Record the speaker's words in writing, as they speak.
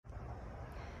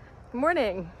Good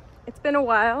morning. It's been a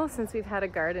while since we've had a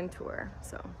garden tour,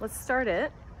 so let's start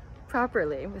it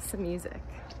properly with some music.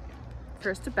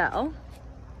 First a bell.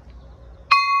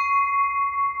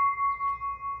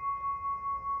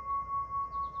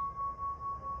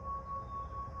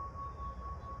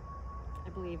 I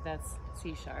believe that's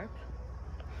C sharp.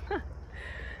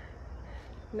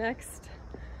 Next,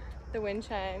 the wind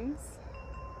chimes.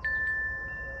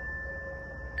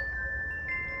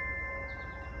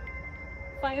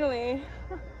 Finally.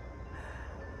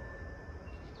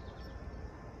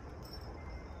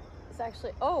 It's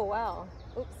actually, oh wow.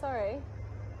 Oops, sorry.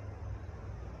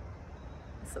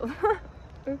 So,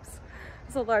 oops,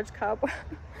 it's a large cobweb.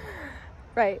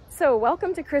 Right, so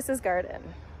welcome to Chris's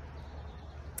garden.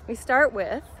 We start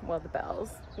with, well, the bells,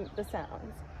 the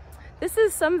sounds. This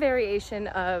is some variation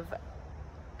of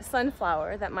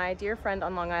sunflower that my dear friend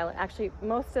on Long Island, actually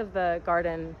most of the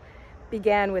garden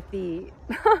began with the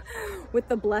with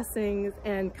the blessings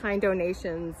and kind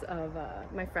donations of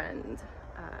my friend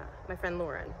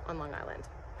Lauren on Long Island,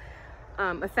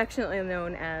 affectionately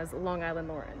known as Long Island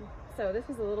Lauren. So this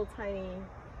was a little tiny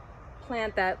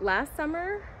plant that last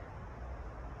summer,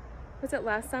 was it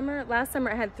last summer? Last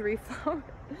summer it had three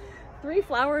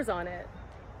flowers on it.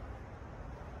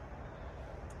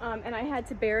 And I had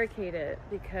to barricade it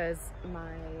because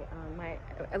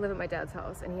I live at my dad's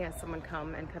house and he has someone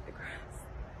come and cut the grass.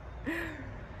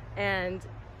 And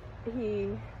he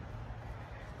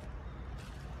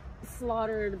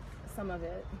slaughtered some of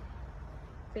it,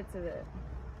 bits of it.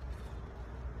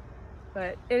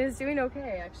 But it is doing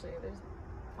okay, actually. There's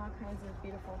all kinds of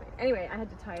beautiful things. Anyway, I had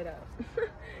to tie it up.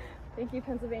 Thank you,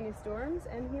 Pennsylvania Storms.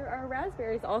 And here are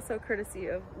raspberries, also courtesy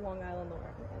of Long Island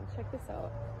Lauren. And check this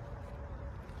out.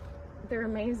 They're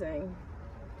amazing.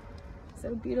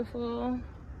 So beautiful.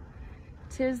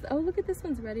 Oh, look at this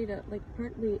one's ready to, like,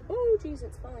 partly, oh geez,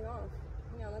 it's falling off.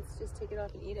 Yeah, let's just take it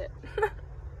off and eat it.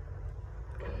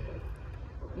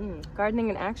 Gardening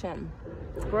in action.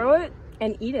 Grow it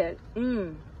and eat it.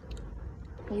 You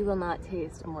will not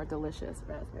taste a more delicious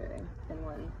raspberry than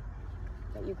one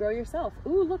that you grow yourself.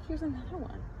 Ooh, look, here's another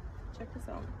one. Check this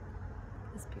out.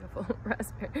 This beautiful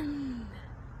raspberry.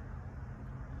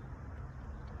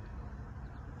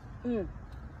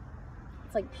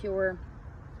 It's like pure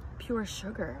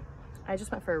sugar. I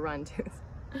just went for a run too.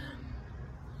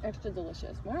 Extra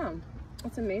delicious. Wow,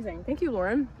 that's amazing. Thank you,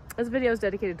 Lauren. This video is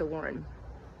dedicated to Lauren.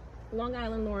 Long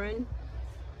Island Lauren,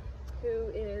 who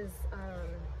is,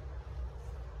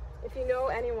 if you know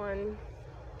anyone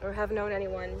or have known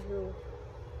anyone who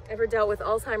ever dealt with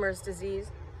Alzheimer's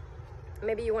disease,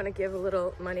 maybe you want to give a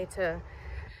little money to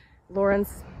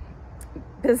Lauren's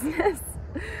business.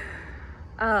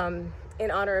 In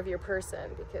honor of your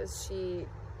person, because she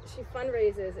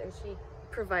fundraises and she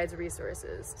provides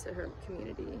resources to her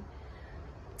community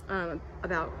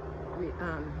about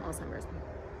Alzheimer's.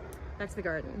 Back to the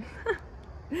garden.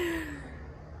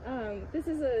 This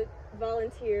is a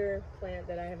volunteer plant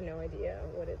that I have no idea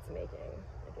what it's making.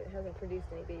 Like, it hasn't produced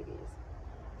any babies.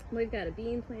 We've got a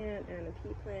bean plant and a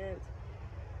pea plant,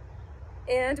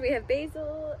 and we have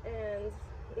basil and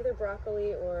either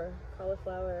broccoli or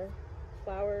cauliflower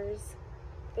flowers.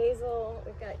 Basil,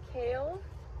 we've got kale,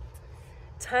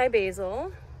 Thai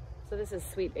basil. So this is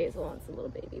sweet basil, it's a little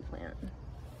baby plant.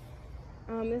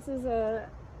 This is a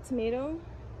tomato.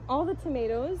 All the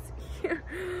tomatoes here,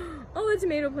 all the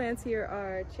tomato plants here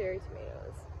are cherry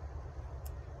tomatoes.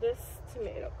 This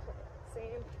tomato plant,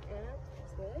 same plant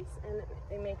as this, and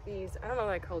they make these, I don't know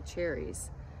what I call cherries.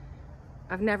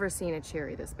 I've never seen a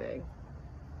cherry this big.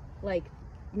 Like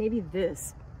maybe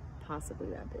this, possibly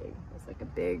that big. It's like a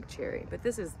big cherry, but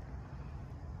this is,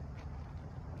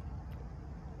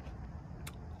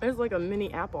 it's like a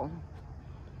mini apple,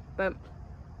 but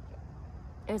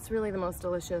it's really the most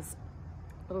delicious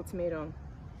little tomato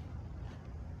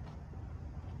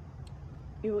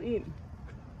you will eat.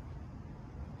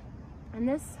 And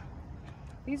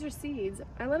these are seeds.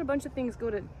 I let a bunch of things go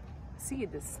to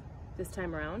seed this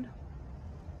time around.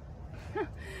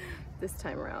 This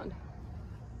time around.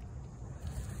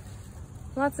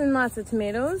 Lots and lots of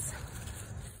tomatoes.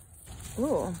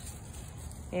 Ooh,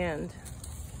 and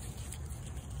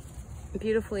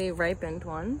beautifully ripened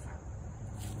ones.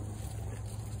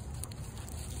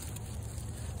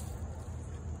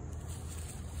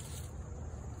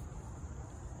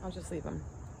 I'll just leave them.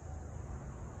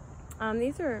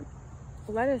 These are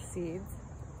lettuce seeds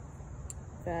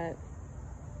that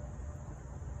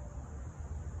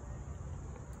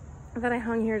I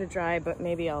hung here to dry, but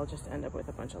maybe I'll just end up with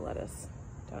a bunch of lettuce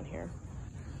down here.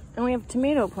 And we have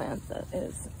tomato plants that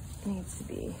needs to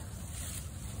be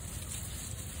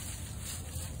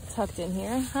tucked in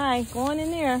here. Hi, go on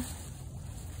in there.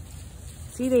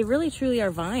 See, they really truly are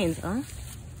vines, huh?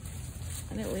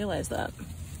 I didn't realize that.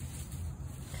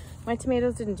 My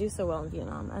tomatoes didn't do so well in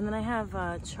Vietnam. And then I have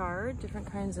chard,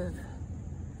 different kinds of,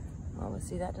 oh, let's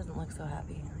see, that doesn't look so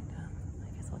happy.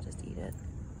 I guess I'll just eat it.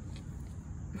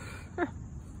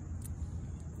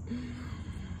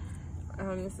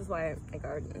 This is why I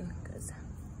garden, because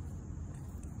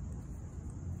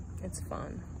it's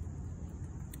fun.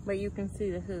 But you can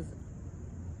see this is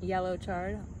yellow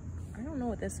chard. I don't know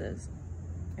what this is.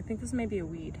 I think this may be a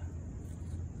weed.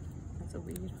 That's a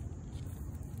weed.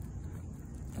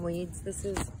 Weeds. This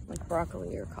is like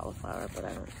broccoli or cauliflower, but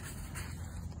I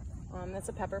don't. That's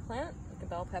a pepper plant, like a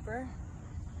bell pepper.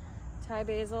 Thai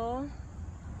basil.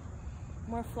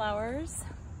 More flowers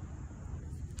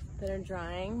that are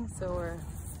drying, so we're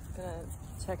gonna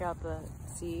check out the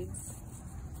seeds.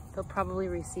 They'll probably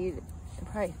reseed. It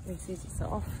probably reseeds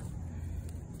itself.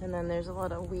 And then there's a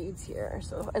lot of weeds here.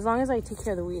 So as long as I take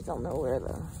care of the weeds, I'll know where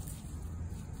the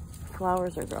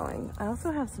flowers are growing. I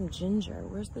also have some ginger.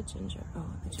 Where's the ginger? Oh,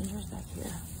 the ginger's back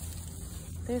here.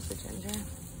 There's the ginger.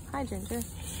 Hi, ginger.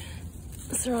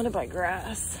 Surrounded by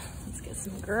grass. Let's get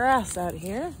some grass out of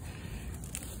here.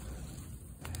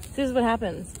 This is what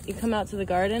happens. You come out to the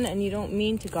garden and you don't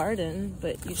mean to garden,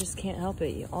 but you just can't help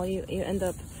it. You end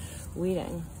up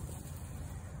weeding.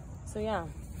 So yeah.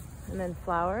 And then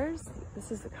flowers. This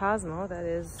is the Cosmo that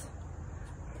is,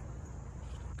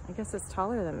 I guess it's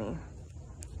taller than me.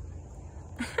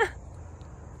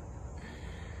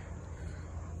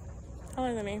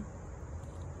 Taller than me.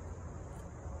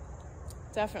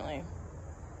 Definitely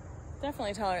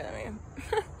taller than me.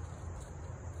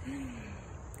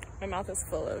 My mouth is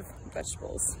full of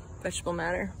vegetables, vegetable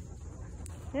matter.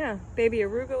 Yeah, baby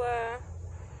arugula.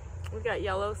 We've got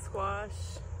yellow squash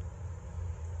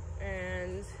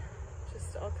and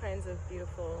just all kinds of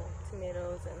beautiful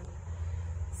tomatoes and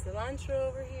cilantro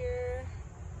over here.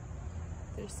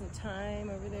 There's some thyme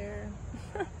over there.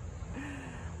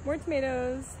 More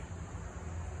tomatoes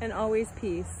and always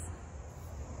peace.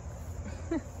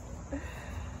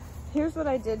 Here's what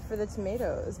I did for the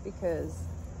tomatoes, because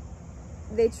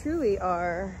they truly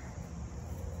are,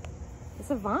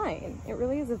 it's a vine. It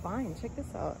really is a vine. Check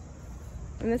this out.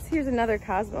 And here's another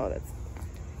Cosmo that's,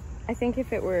 I think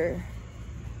if it were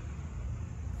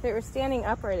standing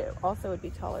upright, it also would be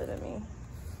taller than me.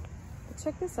 But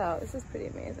check this out. This is pretty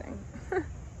amazing.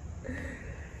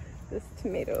 This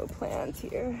tomato plant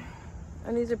here.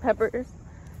 And these are peppers.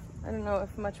 I don't know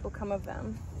if much will come of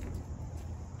them.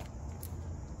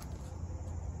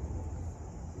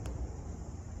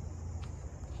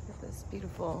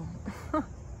 Beautiful.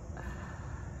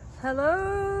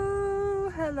 Hello.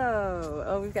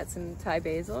 Oh, we've got some Thai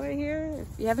basil right here.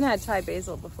 If you haven't had Thai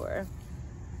basil before,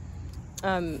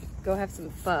 go have some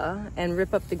pho and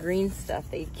rip up the green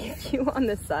stuff they give you on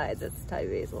the side. That's Thai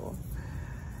basil.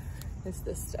 It's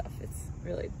this stuff. It's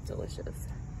really delicious.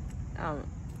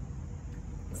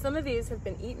 Some of these have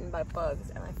been eaten by bugs,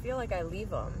 and I feel like I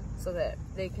leave them so that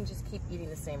they can just keep eating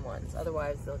the same ones.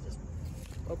 Otherwise, they'll just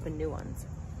open new ones.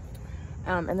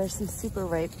 And there's some super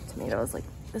ripe tomatoes. Like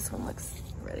this one looks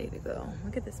ready to go.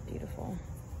 Look at this beautiful,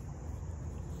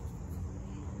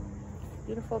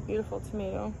 beautiful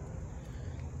tomato.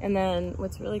 And then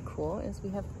what's really cool is we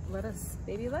have lettuce,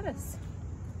 baby lettuce.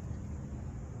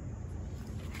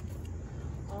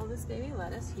 All this baby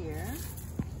lettuce here.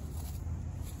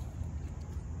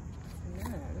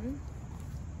 And then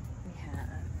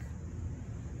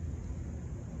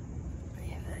we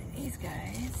have these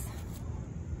guys.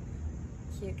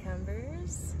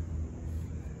 Cucumbers.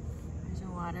 There's a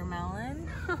watermelon.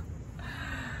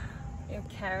 We have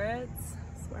carrots,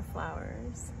 some more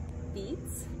flowers,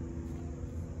 beets.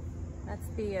 That's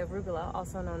the arugula,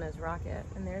 also known as rocket.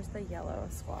 And there's the yellow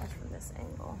squash from this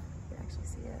angle. You can actually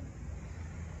see it.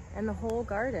 And the whole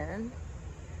garden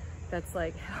that's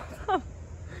like held up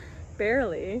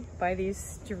barely by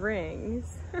these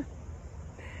strings,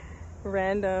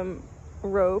 random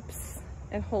ropes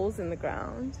and holes in the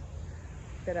ground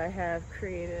that I have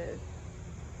created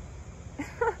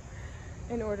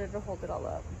in order to hold it all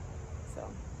up. So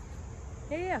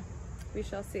yeah, we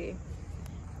shall see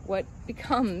what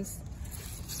becomes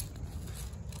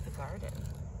the garden.